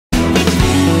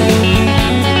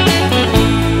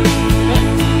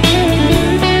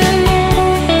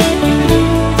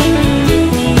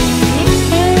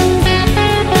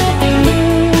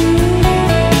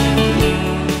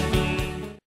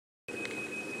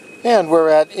And we're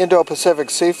at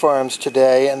Indo-Pacific Sea Farms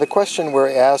today, and the question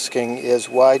we're asking is,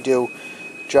 why do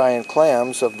giant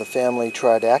clams of the family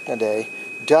Tridacnidae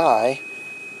die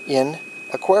in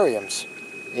aquariums?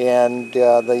 And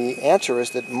the answer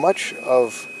is that much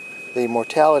of the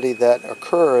mortality that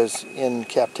occurs in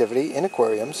captivity in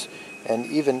aquariums and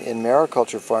even in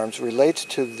mariculture farms relates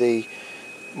to the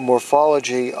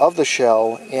morphology of the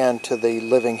shell and to the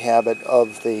living habit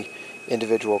of the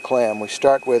individual clam. We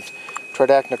start with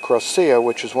Tridacna crocea,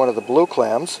 which is one of the blue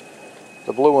clams,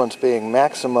 the blue ones being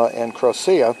maxima and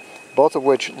crocea, both of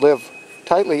which live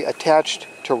tightly attached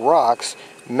to rocks.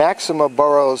 Maxima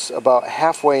burrows about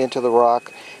halfway into the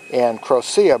rock, and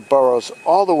crocea burrows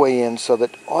all the way in, so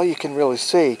that all you can really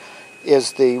see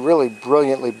is the really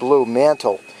brilliantly blue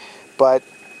mantle. But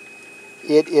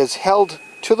it is held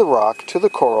to the rock, to the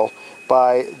coral,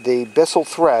 by the byssal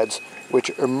threads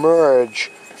which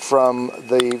emerge from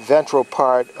the ventral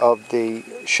part of the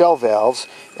shell valves,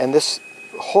 and this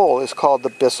hole is called the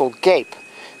byssal gape.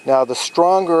 Now, the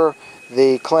stronger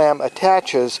the clam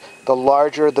attaches, the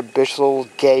larger the byssal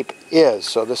gape is.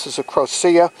 So this is a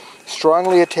crocea,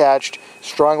 strongly attached,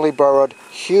 strongly burrowed,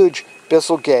 huge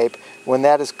byssal gape. When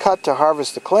that is cut to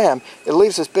harvest the clam, it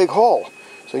leaves this big hole.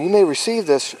 So you may receive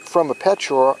this from a pet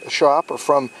shop or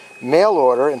from mail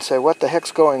order and say, what the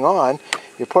heck's going on?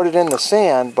 You put it in the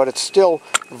sand, but it's still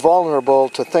vulnerable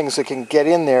to things that can get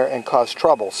in there and cause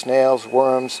trouble. Snails,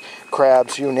 worms,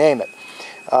 crabs, you name it.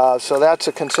 So that's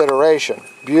a consideration.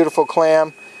 Beautiful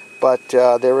clam, but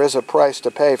there is a price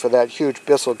to pay for that huge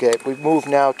byssal gape. We move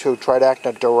now to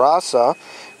Tridacna derasa,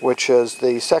 which is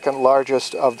the second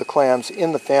largest of the clams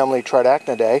in the family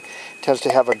Tridacnidae. It tends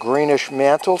to have a greenish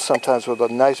mantle, sometimes with a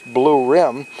nice blue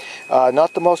rim.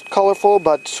 Not the most colorful,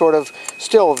 but sort of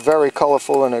still very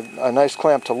colorful and a nice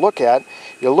clam to look at.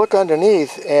 You look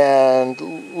underneath and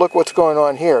look what's going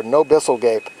on here. No byssal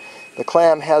gape. The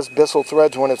clam has byssal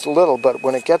threads when it's little, but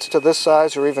when it gets to this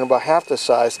size or even about half the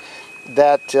size,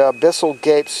 that byssal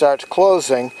gape starts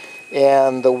closing,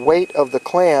 and the weight of the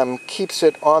clam keeps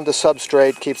it on the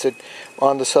substrate,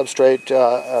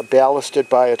 ballasted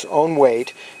by its own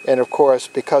weight. And of course,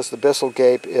 because the byssal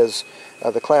gape is,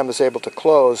 the clam is able to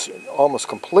close almost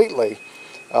completely,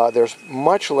 there's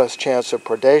much less chance of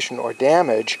predation or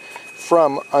damage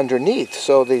from underneath.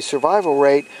 So the survival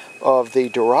rate of the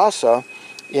derasa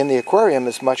in the aquarium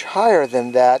is much higher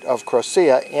than that of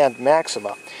crocea and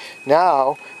maxima.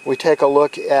 Now we take a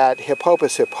look at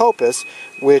Hippopus,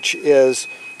 which is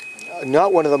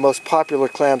not one of the most popular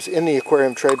clams in the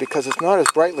aquarium trade because it's not as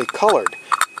brightly colored.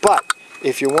 But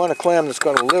if you want a clam that's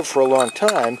going to live for a long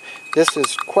time, this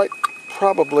is quite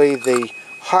probably the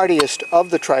hardiest of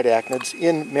the Tridacnids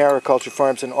in mariculture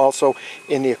farms and also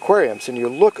in the aquariums. And you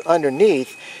look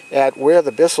underneath at where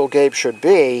the byssal gape should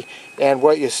be, and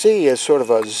what you see is sort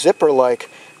of a zipper-like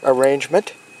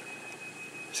arrangement.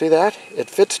 See that?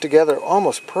 It fits together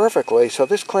almost perfectly, so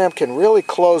this clam can really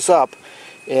close up.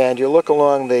 And you look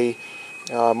along the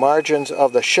margins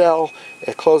of the shell,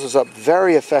 it closes up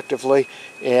very effectively,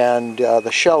 and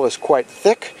the shell is quite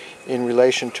thick in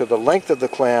relation to the length of the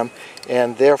clam,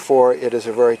 and therefore it is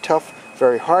a very tough,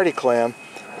 very hardy clam,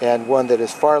 and one that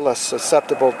is far less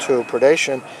susceptible to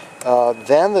predation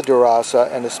than the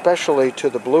derasa, and especially to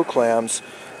the blue clams,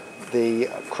 the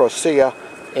crocea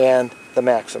and the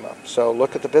maxima. So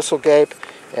look at the byssal gape,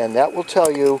 and that will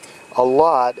tell you a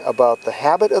lot about the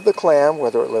habit of the clam,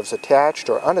 whether it lives attached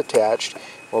or unattached.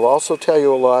 It will also tell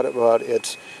you a lot about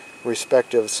its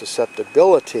respective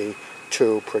susceptibility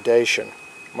to predation.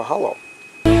 Mahalo.